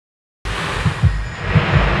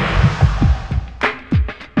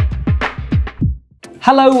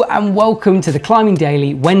Hello and welcome to the Climbing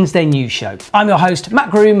Daily Wednesday news show. I'm your host, Matt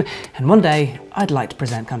Groom, and one day I'd like to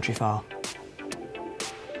present Countryfile.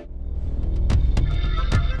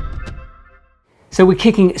 So we're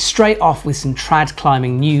kicking straight off with some trad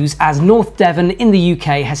climbing news, as North Devon in the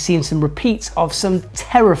UK has seen some repeats of some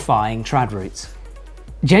terrifying trad routes.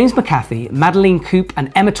 James McCarthy, Madeleine Coop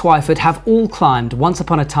and Emma Twyford have all climbed Once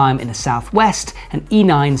Upon a Time in the Southwest and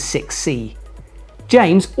E9 6C.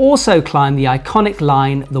 James also climbed the iconic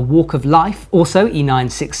line The Walk of Life, also E9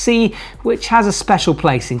 6C, which has a special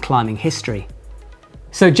place in climbing history.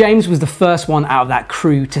 So James was the first one out of that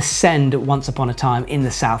crew to send Once Upon a Time in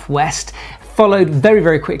the Southwest, followed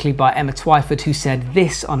very quickly by Emma Twyford, who said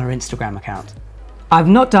this on her Instagram account. "I've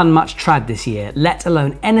not done much trad this year, let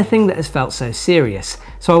alone anything that has felt so serious,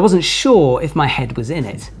 so I wasn't sure if my head was in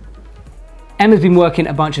it." Emma's been working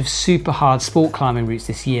a bunch of super hard sport climbing routes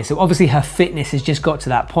this year, so obviously her fitness has just got to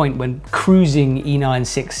that point when cruising E9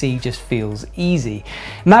 6C just feels easy.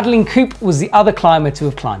 Madeleine Coop was the other climber to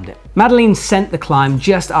have climbed it. Madeleine sent the climb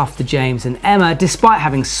just after James and Emma, despite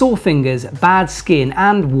having sore fingers, bad skin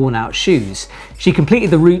and worn out shoes. She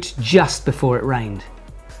completed the route just before it rained.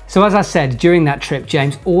 So as I said, during that trip,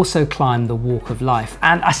 James also climbed the Walk of Life.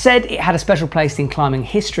 And I said it had a special place in climbing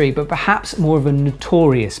history, but perhaps more of a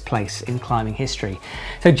notorious place in climbing history.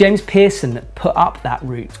 So James Pearson put up that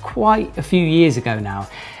route quite a few years ago now,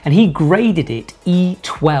 and he graded it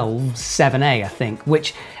E.1178, I think,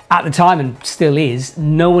 which at the time, and still is,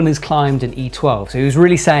 no one has climbed an E12. So he was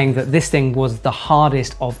really saying that this thing was the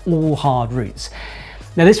hardest of all hard routes.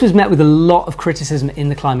 Now this was met with a lot of criticism in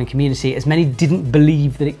the climbing community, as many didn't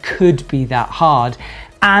believe that it could be that hard,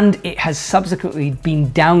 and it has subsequently been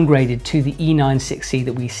downgraded to the E9 6C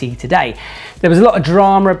that we see today. There was a lot of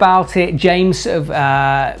drama about it. James sort of,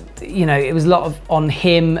 it was a lot of on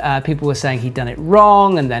him. People were saying he'd done it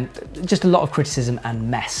wrong, and then just a lot of criticism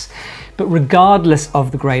and mess. But regardless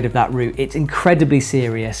of the grade of that route, it's incredibly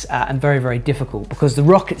serious and very difficult, because the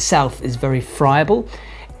rock itself is very friable.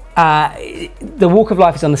 The Walk of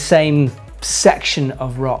Life is on the same section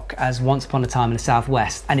of rock as Once Upon a Time in the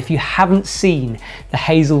Southwest, and if you haven't seen the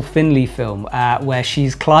Hazel Finley film where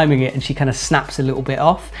she's climbing it and she kind of snaps a little bit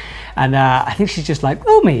off, and I think she's just like,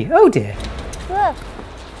 oh dear.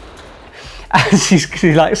 And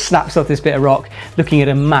she like snaps off this bit of rock looking at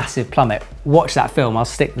a massive plummet. Watch that film, I'll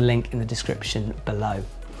stick the link in the description below.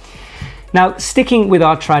 Now, sticking with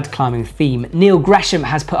our trad climbing theme, Neil Gresham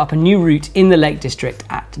has put up a new route in the Lake District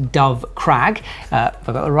at Dove Crag. Have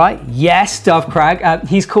I got that right? Yes, Dove Crag.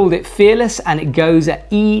 He's called it Fearless, and it goes at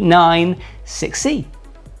E9 6C.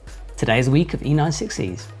 Today is a week of E9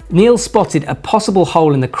 6Cs. Neil spotted a possible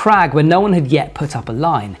hole in the crag where no one had yet put up a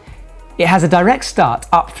line. It has a direct start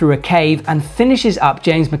up through a cave and finishes up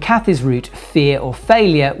James McCarthy's route Fear or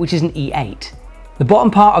Failure, which is an E8. The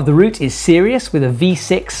bottom part of the route is serious, with a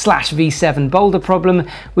V6/V7 boulder problem,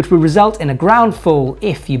 which will result in a ground fall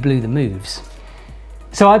if you blew the moves.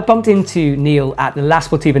 So I bumped into Neil at the La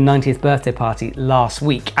Sportiva 90th birthday party last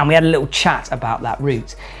week, and we had a little chat about that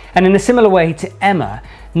route. And in a similar way to Emma,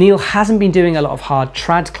 Neil hasn't been doing a lot of hard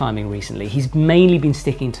trad climbing recently. He's mainly been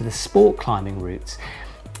sticking to the sport climbing routes.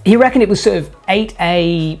 He reckoned it was sort of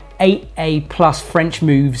 8A plus French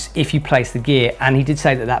moves if you place the gear, and he did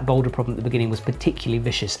say that that boulder problem at the beginning was particularly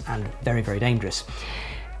vicious and very dangerous.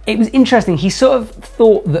 It was interesting, he sort of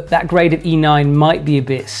thought that that grade of E9 might be a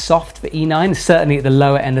bit soft for E9, certainly at the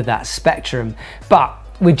lower end of that spectrum, but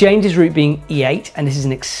with James's route being E8, and this is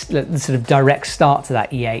the sort of direct start to that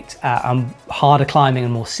E8, harder climbing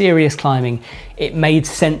and more serious climbing, it made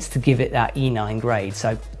sense to give it that E9 grade.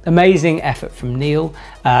 So amazing effort from Neil.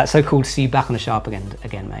 So cool to see you back on the sharp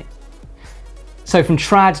again, mate. So from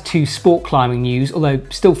trad to sport climbing news, although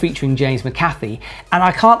still featuring James McCarthy, and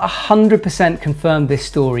I can't 100% confirm this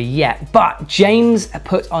story yet, but James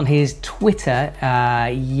put on his Twitter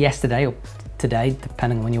yesterday, or today,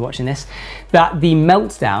 depending on when you're watching this, that the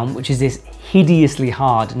Meltdown, which is this hideously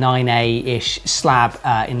hard 9A-ish slab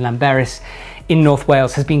in Llanberis in North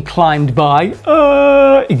Wales, has been climbed by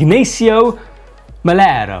Ignacio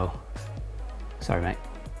Malero. Sorry, mate.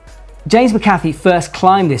 James McCarthy first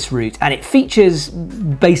climbed this route, and it features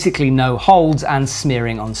basically no holds and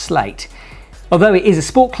smearing on slate. Although it is a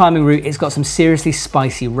sport climbing route, it's got some seriously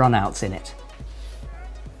spicy runouts in it.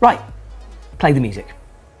 Right, play the music.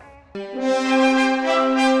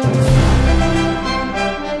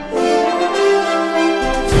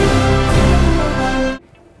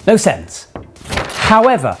 No sense.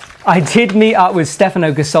 However, I did meet up with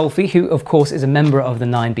Stefano Gasolfi, who of course is a member of the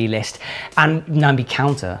 9B list, and 9B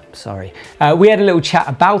counter, sorry. We had a little chat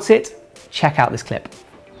about it. Check out this clip.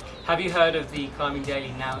 Have you heard of the Climbing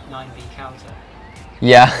Daily 9B counter?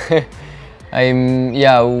 Yeah,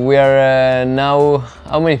 yeah, we are now.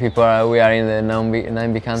 How many people are we in the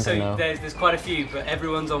 9B counter now? So there's quite a few, but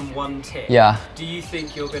everyone's on one tick. Yeah. Do you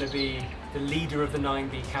think you're going to be the leader of the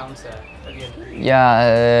 9B counter at the end of the year?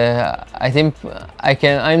 Yeah, I think I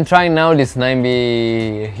can. I'm trying now this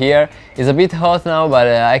 9B here. It's a bit hot now, but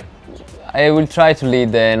I will try to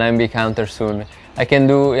lead the 9B counter soon. I can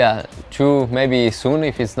do 2 maybe soon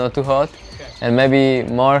if it's not too hot, and maybe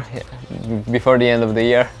more before the end of the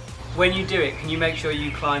year. When you do it, can you make sure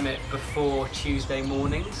you climb it before Tuesday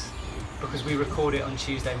mornings? Because we record it on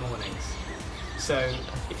Tuesday mornings. So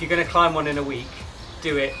if you're going to climb one in a week,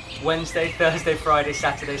 do it Wednesday, Thursday, Friday,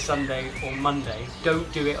 Saturday, Sunday or Monday.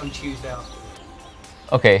 Don't do it on Tuesday after.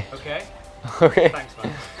 Okay. Okay? Okay. Thanks,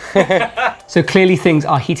 man. So clearly things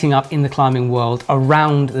are heating up in the climbing world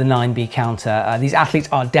around the 9B counter. These athletes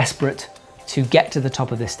are desperate to get to the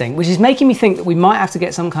top of this thing, which is making me think that we might have to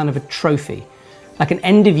get some kind of a trophy. Like an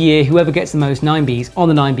end of year, whoever gets the most 9Bs on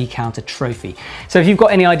the 9B counter trophy. So if you've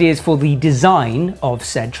got any ideas for the design of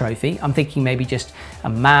said trophy, I'm thinking maybe just a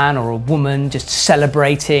man or a woman just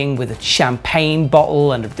celebrating with a champagne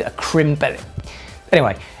bottle and a crimp.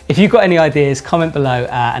 Anyway, if you've got any ideas, comment below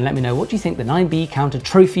and let me know what do you think the 9B counter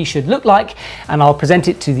trophy should look like, and I'll present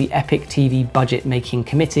it to the EpicTV budget making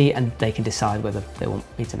committee and they can decide whether they want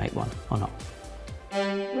me to make one or not.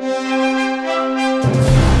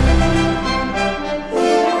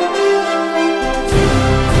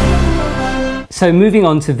 So moving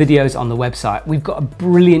on to videos on the website, we've got a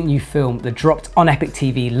brilliant new film that dropped on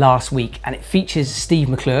EpicTV last week, and it features Steve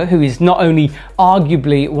McClure, who is not only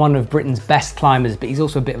arguably one of Britain's best climbers, but he's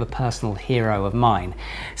also a bit of a personal hero of mine.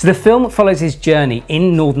 So the film follows his journey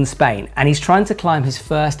in northern Spain, and he's trying to climb his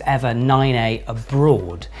first ever 9A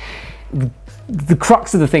abroad. The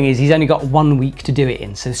crux of the thing is he's only got 1 week to do it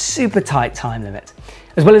in, so super tight time limit.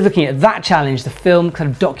 As well as looking at that challenge, the film kind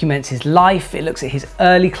of documents his life. It looks at his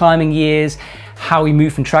early climbing years, how he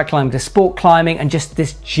moved from trad climbing to sport climbing, and just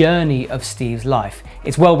this journey of Steve's life.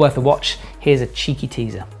 It's well worth a watch. Here's a cheeky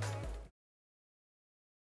teaser.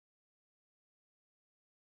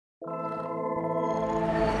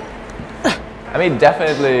 I mean,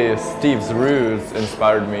 definitely Steve's routes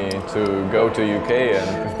inspired me to go to UK,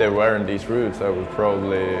 and if there weren't these routes, I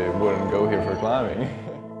wouldn't go here for climbing.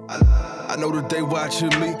 I know that they watching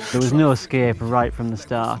me. There was no escape right from the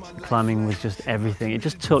start. Climbing was just everything. It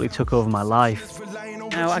just totally took over my life.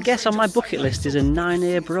 Now, I guess on my bucket list is a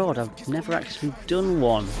 9A abroad. I've never actually done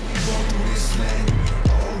one.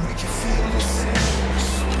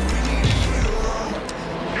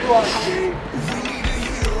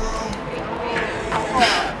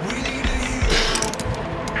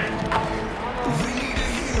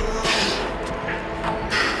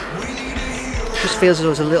 Just feels as though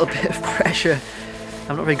there's a little bit of pressure.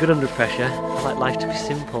 I'm not very good under pressure. I like life to be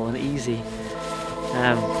simple and easy.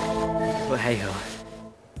 But hey ho.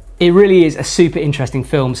 It really is a super interesting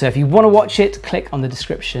film, so if you want to watch it, click on the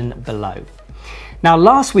description below. Now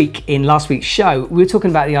last week, in last week's show, we were talking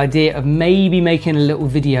about the idea of maybe making a little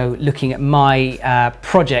video looking at my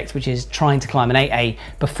project, which is trying to climb an 8A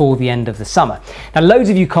before the end of the summer. Now loads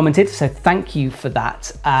of you commented, so thank you for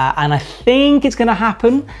that. And I think it's going to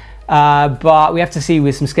happen. But we have to see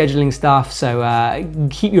with some scheduling stuff, so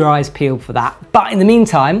keep your eyes peeled for that. But in the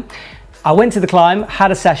meantime, I went to the climb,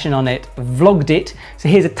 had a session on it, vlogged it. So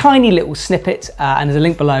here's a tiny little snippet, and there's a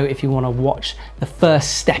link below if you want to watch the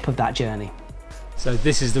first step of that journey. So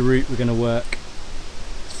this is the route we're going to work.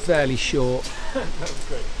 It's fairly short. That was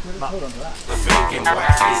great. Hold on to that.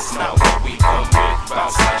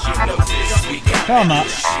 Come on, Matt.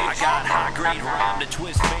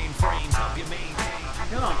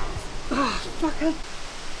 Come on. Oh, fucker.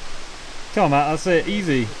 Come on, Matt, that's it.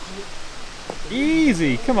 Easy.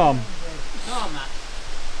 Easy, come on. Come on, Matt.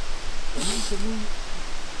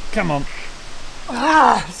 Come on.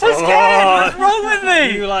 Ah, I'm so scared. What's wrong with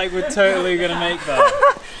me? You like we're totally gonna make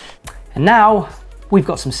that. And now we've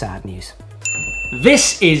got some sad news.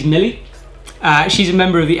 This is Millie. She's a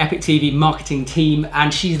member of the EpicTV marketing team,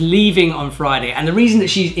 and she's leaving on Friday. And the reason that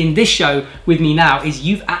she's in this show with me now is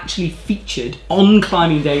you've actually featured on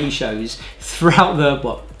Climbing Daily shows throughout the,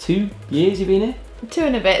 what, 2 years you've been here? 2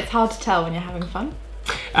 and a bit. It's hard to tell when you're having fun.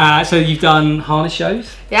 So you've done harness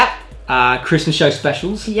shows? Yep. Christmas show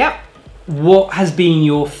specials? Yep. What has been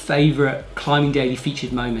your favourite Climbing Daily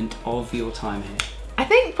featured moment of your time here? I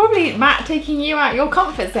think probably Matt taking you out your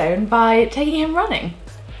comfort zone by taking him running.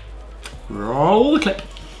 Roll the clip.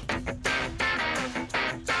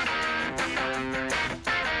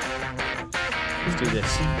 Let's do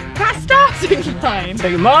this. That starting line!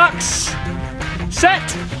 Take marks.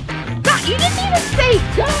 Set. Matt, you didn't even say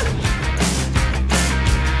go!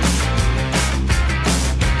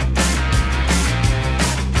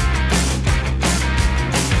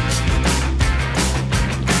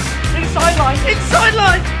 inside line! Inside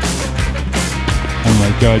line! Oh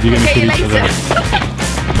my god, you're gonna Okay, kill each later.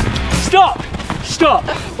 other. Stop! Stop!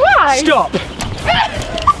 Why? Stop!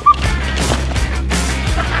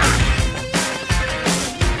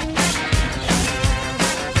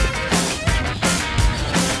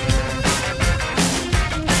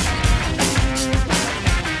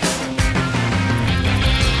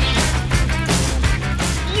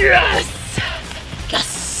 Yes!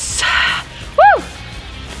 Yes! Woo!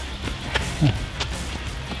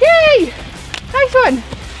 Yay! Nice one!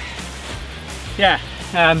 Yeah,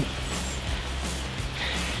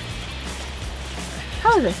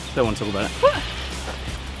 How was it? don't want to talk about it.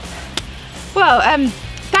 Well,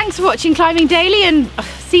 thanks for watching Climbing Daily and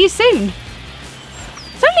see you soon.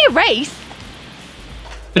 It's only a race.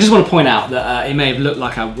 I just want to point out that it may have looked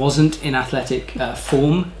like I wasn't in athletic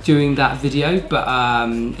form during that video, but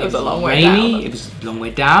it was a long way rainy. down. It was a long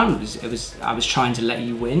way down. I was trying to let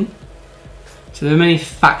you win. So there were many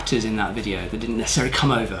factors in that video that didn't necessarily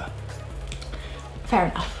come over. Fair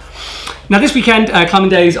enough. Now this weekend, Climbing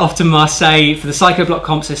Day is off to Marseille for the Psycho-Block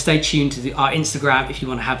comp, so stay tuned to our Instagram if you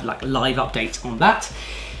want to have like live updates on that.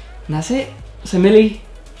 And that's it. So Millie,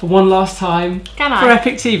 for one last time, Can I? for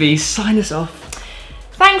Epic TV, sign us off.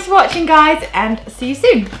 Thanks for watching, guys, and see you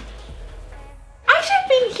soon. I should have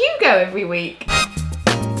been Hugo every week.